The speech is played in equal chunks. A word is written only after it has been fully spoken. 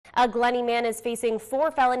A Glennie man is facing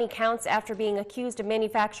 4 felony counts after being accused of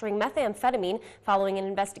manufacturing methamphetamine following an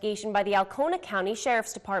investigation by the Alcona County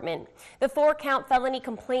Sheriff's Department. The 4-count felony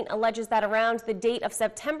complaint alleges that around the date of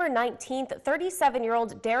September 19th,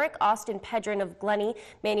 37-year-old Derek Austin Pedron of Glennie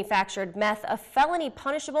manufactured meth, a felony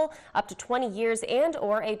punishable up to 20 years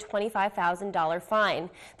and/or a $25,000 fine.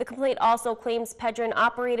 The complaint also claims Pedron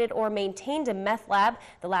operated or maintained a meth lab,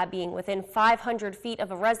 the lab being within 500 feet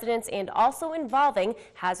of a residence and also involving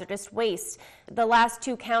hazardous waste. The last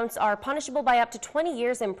 2 counts are punishable by up to 20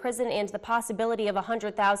 years in prison and the possibility of a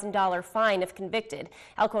 $100,000 fine if convicted.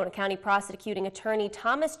 Alcona County Prosecuting Attorney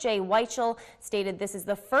Thomas J. Weichel stated this is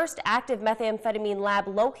the first active methamphetamine lab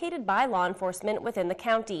located by law enforcement within the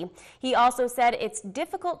county. He also said it's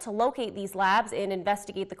difficult to locate these labs and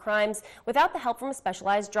investigate the crimes without the help from a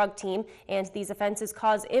specialized drug team, and these offenses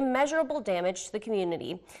cause immeasurable damage to the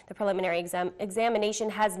community. The preliminary examination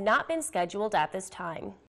has not been scheduled at this time.